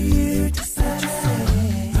 I'm here to set you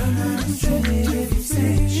free.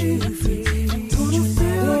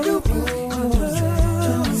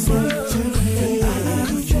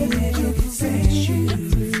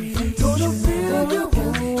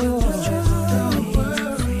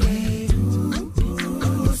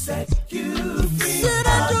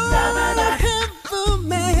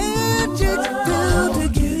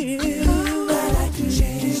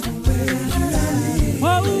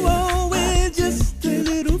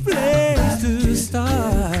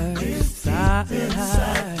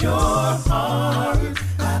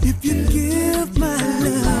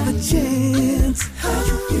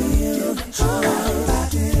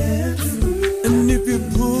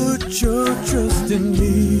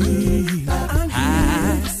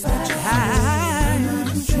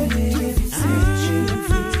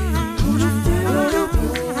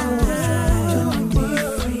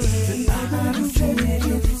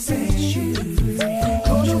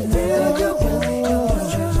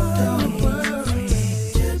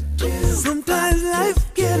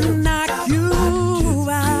 life can knock you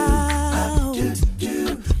out.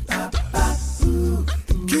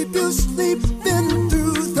 Keep you sleeping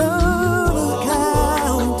through the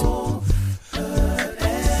count. But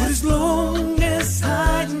as long as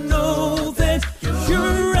I know that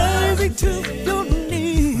you're rising to your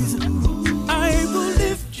knees, I will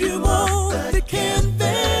lift you on the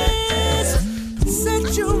canvas,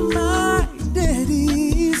 set your mind at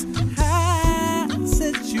ease, I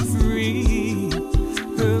set you free.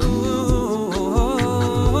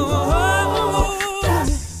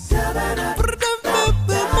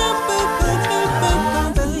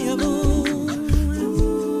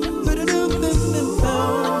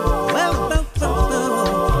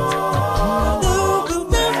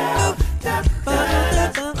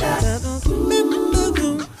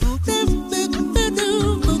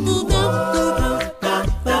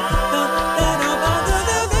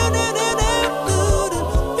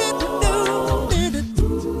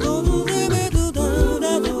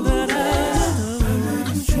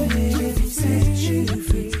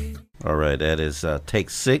 All right, that is Take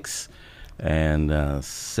 6 and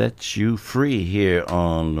Set You Free here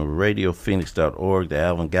on RadioPhoenix.org, the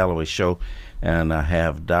Alvin Galloway Show. And I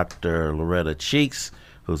have Dr. Loretta Cheeks,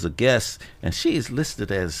 who's a guest, and she is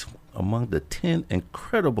listed as among the 10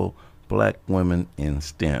 incredible black women in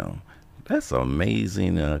STEM. That's an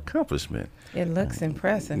amazing accomplishment. It looks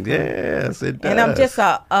impressive. Yes, it does. And I'm just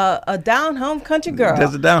a down-home country girl.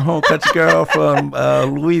 Just a down-home country girl from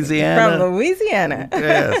Louisiana. From Louisiana.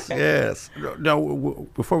 Yes, yes. Now,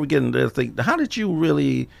 before we get into this thing, how did you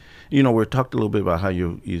really, we talked a little bit about how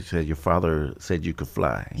you said your father said you could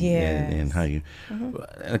fly. Yes. And how you,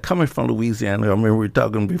 and coming from Louisiana, I remember we were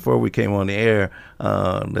talking before we came on the air,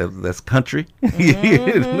 that's country.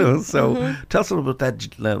 So tell us a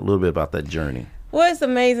little bit about that journey. Well, it's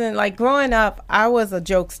amazing. Like growing up, I was a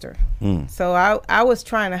jokester. So I was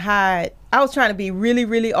trying to hide. I was trying to be really,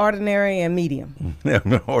 really ordinary and medium.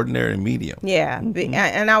 Ordinary and medium. Yeah.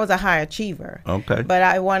 And I was a high achiever. Okay. But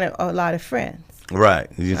I wanted a lot of friends. Right.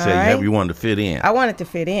 You said you wanted to fit in. I wanted to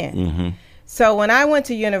fit in. So when I went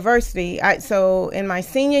to university, so in my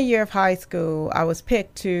senior year of high school, I was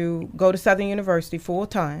picked to go to Southern University full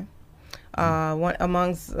time.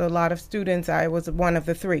 Amongst a lot of students, I was one of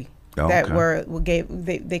the three. That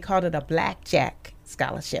they called it a blackjack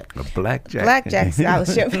scholarship. A blackjack? Blackjack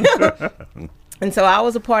scholarship. And so I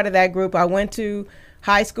was a part of that group. I went to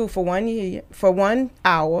high school for 1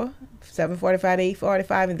 hour, 7:45 to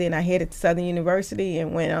 8:45, and then I headed to Southern University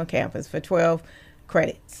and went on campus for 12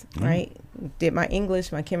 credits, right? Did my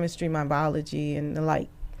English, my chemistry, my biology, and the like.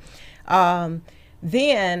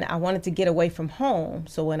 Then I wanted to get away from home.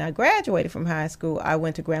 So when I graduated from high school, I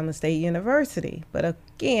went to Grambling State University. But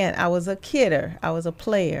again, I was a kidder. I was a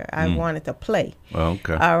player. I wanted to play.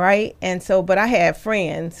 Okay. All right. And so, but I had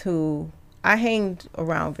friends who I hanged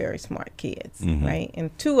around very smart kids, right?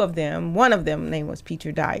 And one of them name was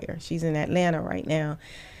Peter Dyer. She's in Atlanta right now.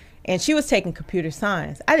 And she was taking computer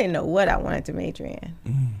science. I didn't know what I wanted to major in.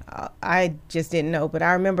 I just didn't know. But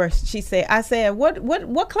I remember I said,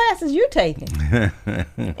 what classes you taking?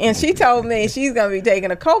 And she told me she's going to be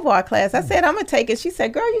taking a COBOL class. I said, I'm going to take it. She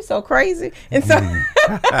said, girl, you so crazy. And so,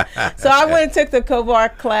 so I went and took the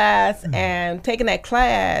COBOL class, and taking that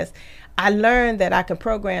class, I learned that I could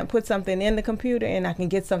put something in the computer and I can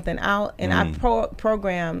get something out. And I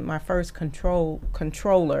programmed my first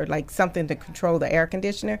controller, like something to control the air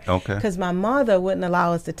conditioner. Okay. Because my mother wouldn't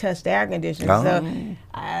allow us to touch the air conditioner. Oh. So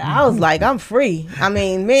I was like, I'm free. I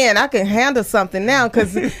mean, man, I can handle something now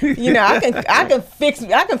because,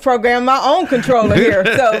 I can program my own controller here.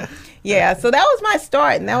 So, yeah, so that was my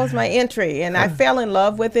start and that was my entry. And I fell in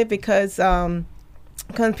love with it because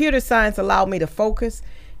computer science allowed me to focus.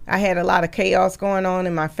 I had a lot of chaos going on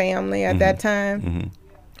in my family at that time.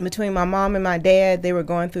 Between my mom and my dad, they were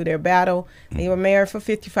going through their battle. They were married for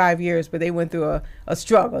 55 years, but they went through a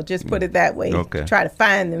struggle, just put it that way, to try to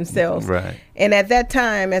find themselves. Right. And at that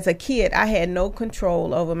time, as a kid, I had no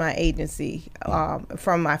control over my agency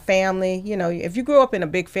from my family. You know, if you grew up in a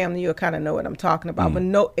big family, you'll kind of know what I'm talking about. But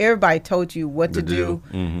everybody told you what to do.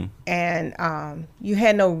 And you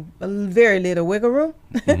had very little wiggle room.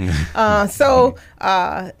 So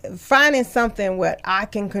finding something what I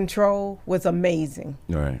can control was amazing.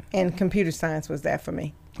 Right. And computer science was that for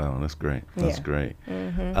me. Oh, that's great. That's great.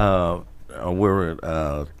 We're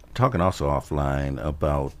talking also offline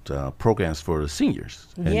about programs for the seniors.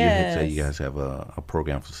 And you say you guys have a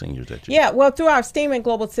program for seniors that you well, through our STEAM and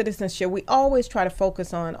global citizenship, we always try to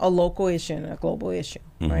focus on a local issue and a global issue,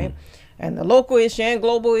 right? And the local issue and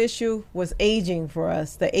global issue was aging for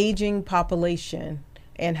us, the aging population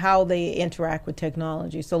and how they interact with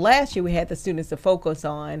technology. So last year we had the students to focus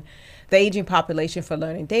on the aging population for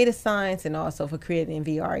learning data science and also for creating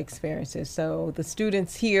VR experiences. So the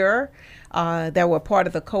students here that were part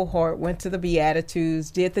of the cohort went to the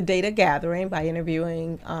Beatitudes, did the data gathering by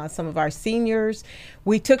interviewing some of our seniors.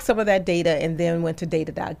 We took some of that data and then went to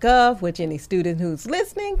data.gov, which any student who's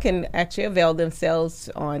listening can actually avail themselves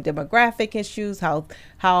on demographic issues, how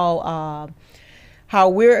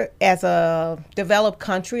we're, as a developed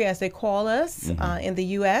country, as they call us, in the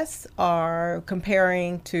U.S., are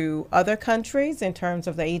comparing to other countries in terms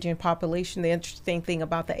of the aging population. The interesting thing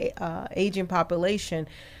about the aging population,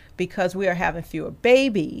 because we are having fewer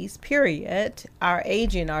babies, period, our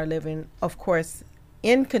living, of course,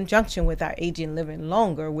 in conjunction with our aging living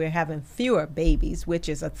longer, we're having fewer babies, which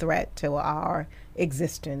is a threat to our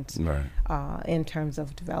existence in terms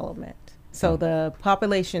of development. So the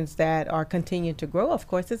populations that are continuing to grow, of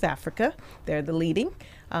course, is Africa. They're the leading.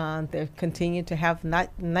 They continue to have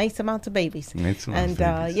nice amounts of babies.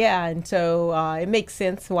 And so it makes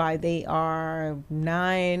sense why they are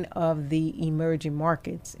 9 of the emerging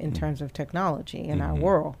markets in terms of technology in our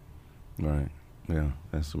world. Right. Yeah,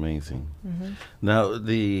 that's amazing. Now,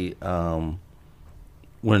 the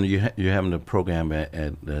when you're having the program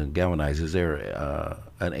at Galvanize, is there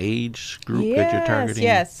an age group that you're targeting?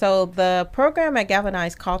 Yes. So the program at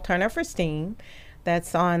Galvanize called Turn Up for STEAM,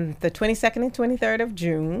 that's on the 22nd and 23rd of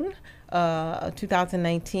June,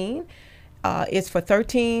 2019. It's for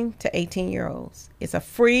 13 to 18-year-olds. It's a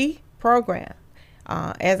free program.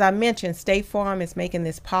 As I mentioned, State Farm is making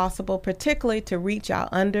this possible, particularly to reach our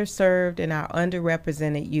underserved and our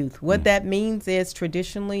underrepresented youth. What that means is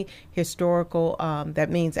traditionally historical, that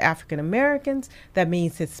means African Americans, that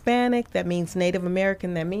means Hispanic, that means Native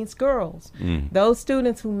American, that means girls. Those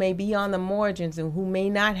students who may be on the margins and who may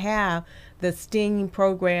not have the STEAM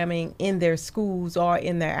programming in their schools or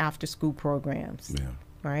in their after-school programs.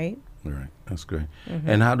 Right? Right, that's great.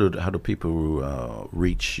 And how do people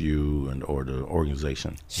reach you or the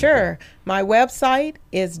organization? Sure. My website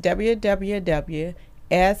is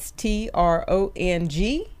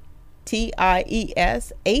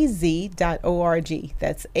www.strongtiesaz.org. That's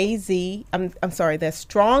that's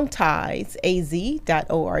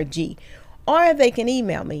strongtiesaz.org. Or they can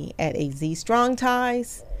email me at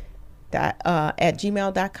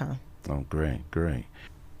azstrongties@gmail.com. Oh, great.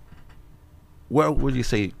 What would you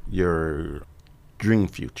say your dream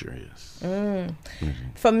future is?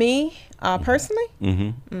 For me, personally,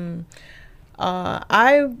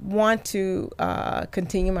 I want to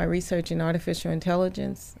continue my research in artificial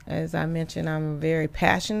intelligence. As I mentioned, I'm very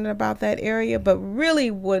passionate about that area, but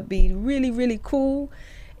really would be really cool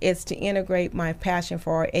is to integrate my passion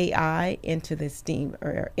for AI into the STEAM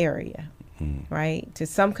area. Right, to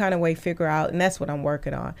some kind of way figure out, and that's what I'm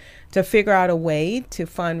working on, to figure out a way to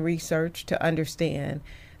fund research to understand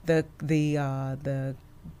the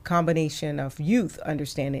combination of youth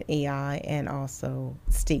understanding AI and also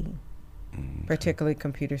STEAM, particularly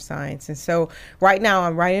computer science. And so right now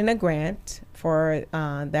I'm writing a grant for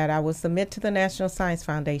that I will submit to the National Science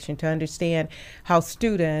Foundation to understand how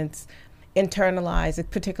students internalize,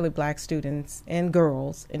 particularly Black students and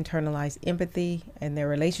girls, internalize empathy and their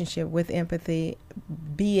relationship with empathy,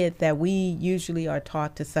 be it that we usually are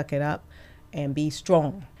taught to suck it up and be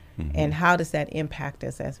strong. And how does that impact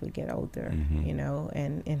us as we get older,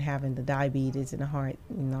 and having the diabetes and the heart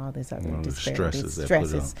and all this other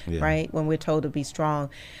stresses, right, when we're told to be strong.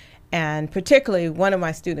 And particularly one of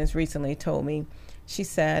my students recently told me, she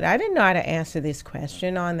said, I didn't know how to answer this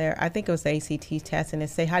question on there. I think it was the ACT test, and they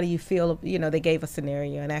say, how do you feel? They gave a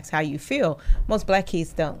scenario and asked how you feel. Most Black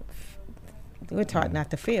kids don't. We're taught not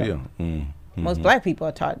to feel. Most Black people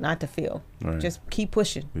are taught not to feel. Just keep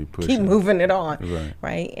pushing. Keep moving it on.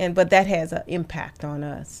 Right? But that has an impact on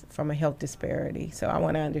us from a health disparity. So I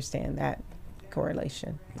want to understand that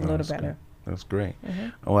correlation a little better. Good. That's great.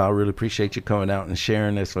 Well, I really appreciate you coming out and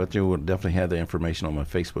sharing this with you. We'll definitely have the information on my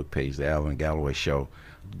Facebook page, the Alvin Galloway Show.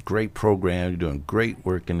 Great program. You're doing great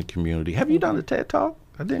work in the community. Have you done a TED Talk?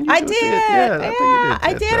 I did. I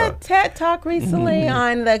did a TED Talk recently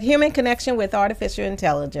on the human connection with artificial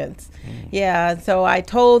intelligence. So I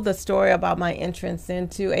told the story about my entrance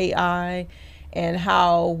into AI and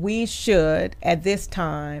how we should, at this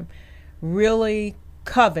time, really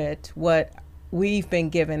covet what we've been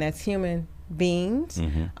given as human beings,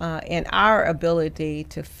 and our ability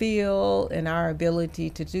to feel and our ability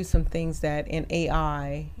to do some things that in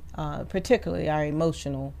AI, particularly our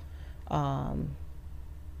emotional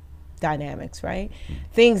dynamics, right?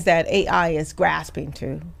 Things that AI is grasping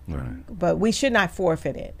to, but we should not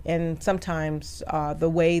forfeit it. And sometimes the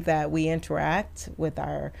way that we interact with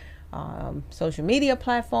our social media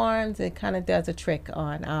platforms. It kind of does a trick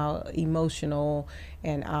on our emotional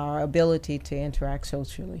and our ability to interact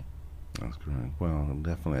socially. That's great. Well,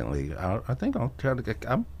 definitely. I think I'll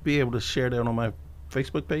be able to share that on my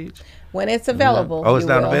Facebook page when it's available. Oh, it's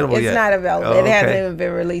not available yet. It's not available. It hasn't even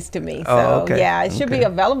been released to me. So yeah, it should be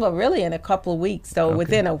available really in a couple of weeks. So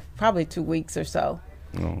within probably 2 weeks or so.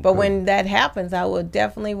 But when that happens, I would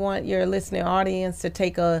definitely want your listening audience to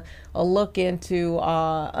take a look into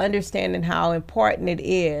understanding how important it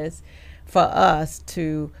is for us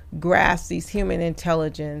to grasp these human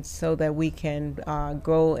intelligence so that we can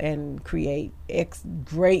grow and create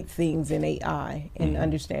great things in AI and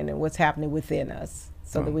understanding what's happening within us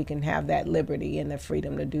so that we can have that liberty and the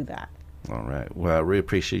freedom to do that. All right. Well, I really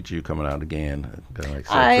appreciate you coming out again.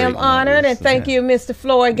 I am honored, and thank you, Mr.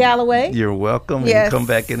 Floyd Galloway. You're welcome. Yes. You can come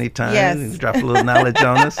back anytime and drop a little knowledge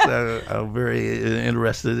on us. I'm very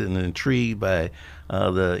interested and intrigued by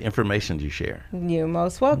the information you share. You're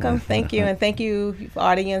most welcome. Thank you. And thank you,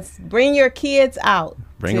 audience. Bring your kids out.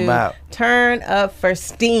 Bring them out. Turn up for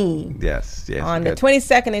STEAM. Yes. On the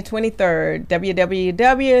 22nd and 23rd,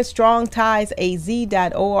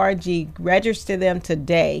 www.strongtiesaz.org. Register them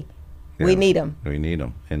today. Yeah, we need them. We need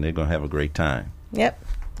them. And they're going to have a great time. Yep.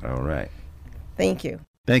 All right. Thank you.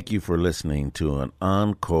 Thank you for listening to an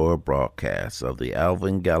encore broadcast of the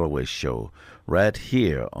Alvin Galloway Show right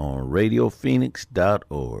here on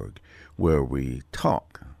radiophoenix.org, where we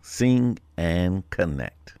talk, sing, and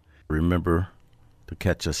connect. Remember to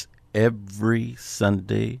catch us every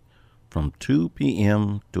Sunday from 2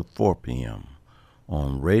 p.m. to 4 p.m.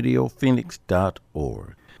 on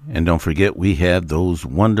radiophoenix.org. And don't forget, we have those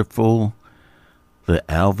wonderful The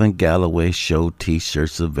Alvin Galloway Show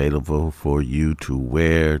t-shirts available for you to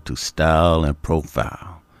wear, to style, and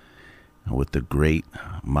profile with the great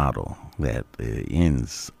motto that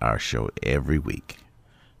ends our show every week.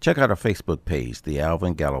 Check out our Facebook page, The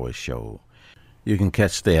Alvin Galloway Show. You can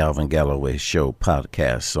catch The Alvin Galloway Show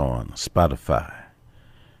podcasts on Spotify,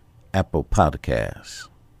 Apple Podcasts,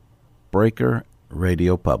 Breaker,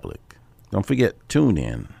 Radio Public. Don't forget, tune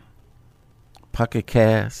in, Pocket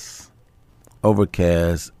Cast,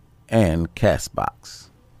 Overcast, and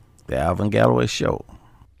Castbox. The Alvin Galloway Show.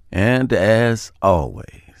 And as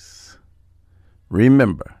always,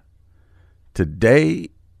 remember,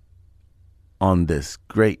 today on this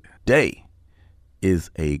great day is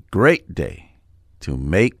a great day to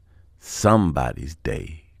make somebody's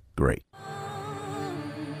day great.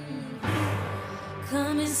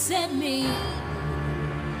 Come and set me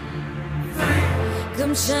free.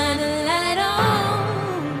 Come shine a light on.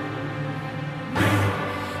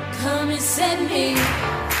 Come and set me.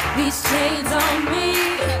 These chains on me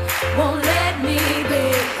won't let me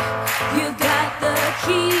be. You got the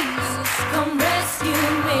keys. Come rescue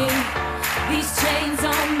me. These chains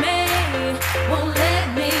on me won't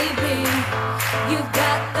let me be. You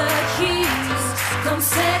got the keys. Come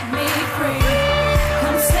set me free.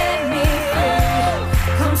 Come set me free.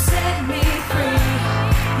 Come set me free.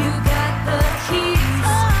 You got the keys.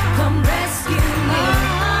 Come rescue me.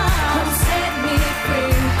 Come set me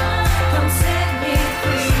free. Come set me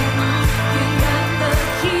free. You got the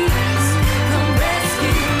keys. Come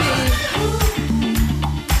rescue me.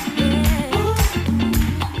 Yeah.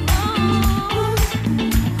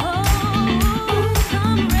 Oh,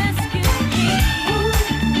 come rescue me.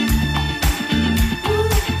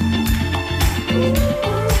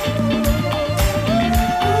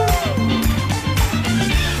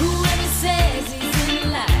 Whoever says he's in the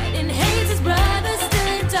light and hates his brother, still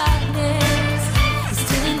in darkness. He's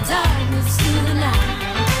still in darkness through the night.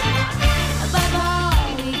 Above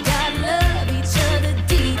all, we gotta love each other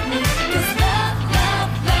deeply. 'Cause love,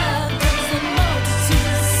 love, love covers the multitude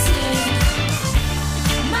of sin.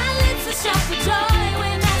 My lips are sharp with joy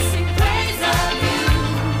when I sing praise of you.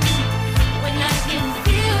 When I can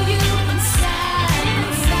feel you inside,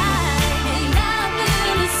 and I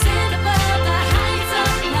will ascend above the heights of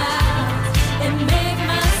clouds and make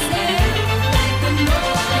myself like the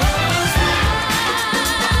Most High.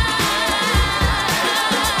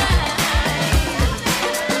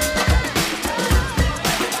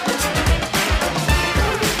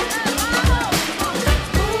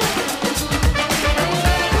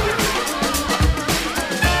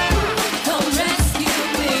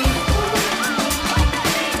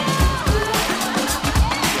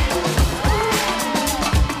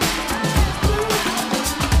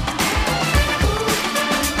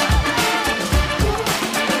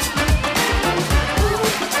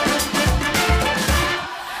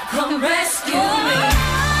 Come rescue me. Come rescue me.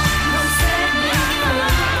 Come set me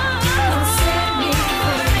free. Come set me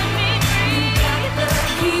free. You got the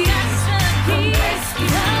keys. Come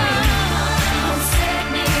rescue me.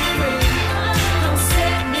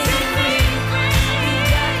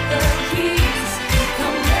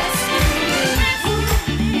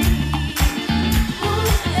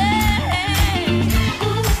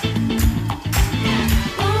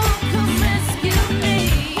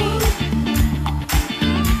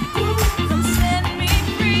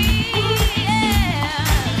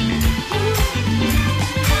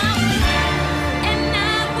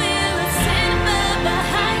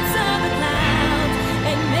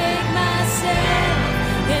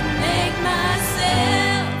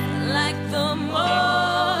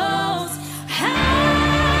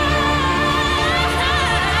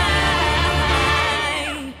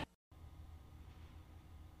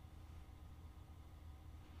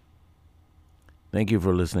 Thank you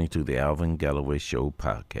for listening to the Alvin Galloway Show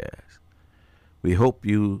podcast. We hope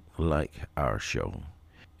you like our show.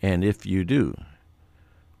 And if you do,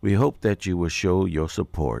 we hope that you will show your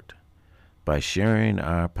support by sharing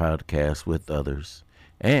our podcast with others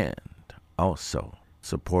and also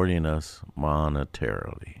supporting us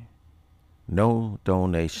monetarily. No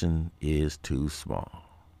donation is too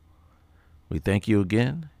small. We thank you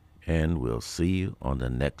again, and we'll see you on the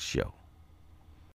next show.